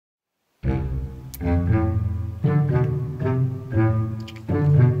Hi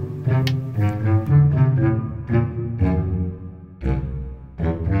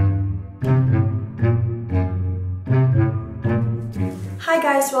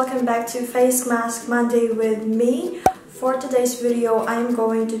guys, welcome back to Face Mask Monday with me. For today's video, I'm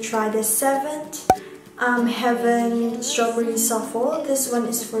going to try the 7th Heaven Strawberry Souffle. This one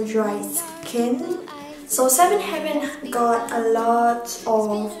is for dry skin. So 7 Heaven got a lot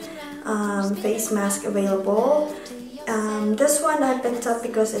of face mask available. This one I picked up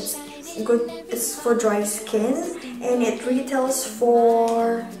because it's good. It's for dry skin and it retails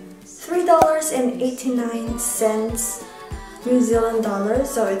for $3.89 New Zealand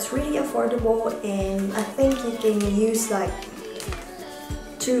dollars, so it's really affordable, and I think you can use like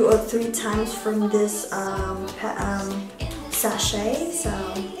 2 or 3 times from this sachet. So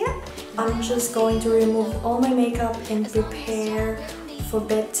yeah, I'm just going to remove all my makeup and prepare for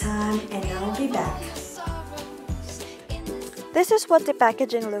bedtime, and I'll be back. This is what the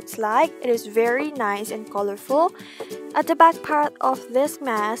packaging looks like. It is very nice and colorful. At the back part of this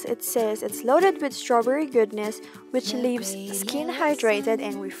mask, it says it's loaded with strawberry goodness, which leaves skin hydrated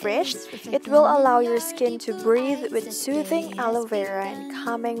and refreshed. It will allow your skin to breathe with soothing aloe vera and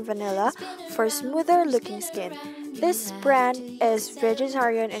calming vanilla for smoother looking skin. This brand is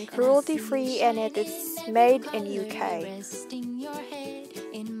vegetarian and cruelty free, and it is made in UK.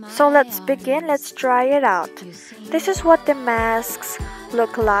 So let's begin, let's try it out. This is what the masks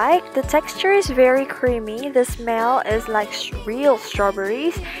look like. The texture is very creamy, the smell is like real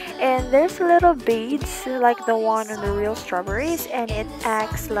strawberries, and there's little beads like the one on the real strawberries, and it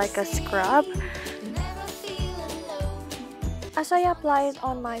acts like a scrub. As I apply it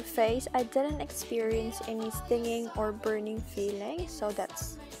on my face, I didn't experience any stinging or burning feeling, so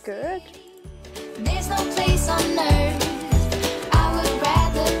that's good. There's no place on earth I would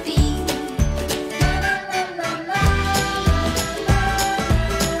rather be.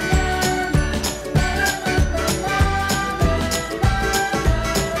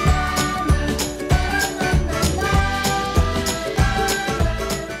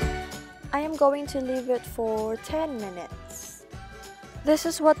 I am going to leave it for 10 minutes. This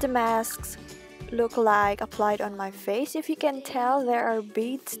is what the masks look like applied on my face. If you can tell, there are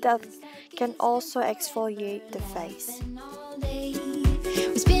beads that can also exfoliate the face.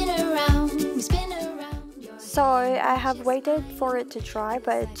 So I have waited for it to dry,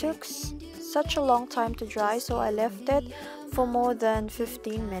 but it took such a long time to dry, so I left it for more than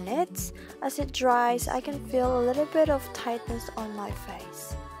 15 minutes. As it dries, I can feel a little bit of tightness on my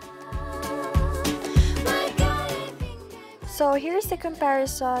face. So here's the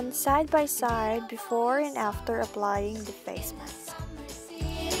comparison side by side before and after applying the face mask.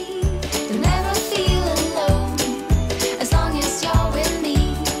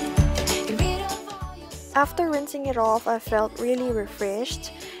 After rinsing it off, I felt really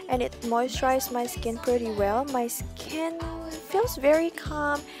refreshed, and it moisturized my skin pretty well. My skin feels very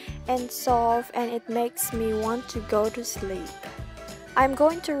calm and soft, and it makes me want to go to sleep. I'm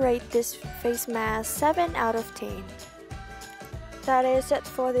going to rate this face mask 7 out of 10. That is it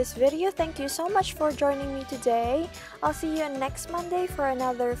for this video. Thank you so much for joining me today. I'll see you next Monday for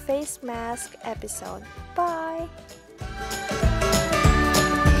another face mask episode. Bye!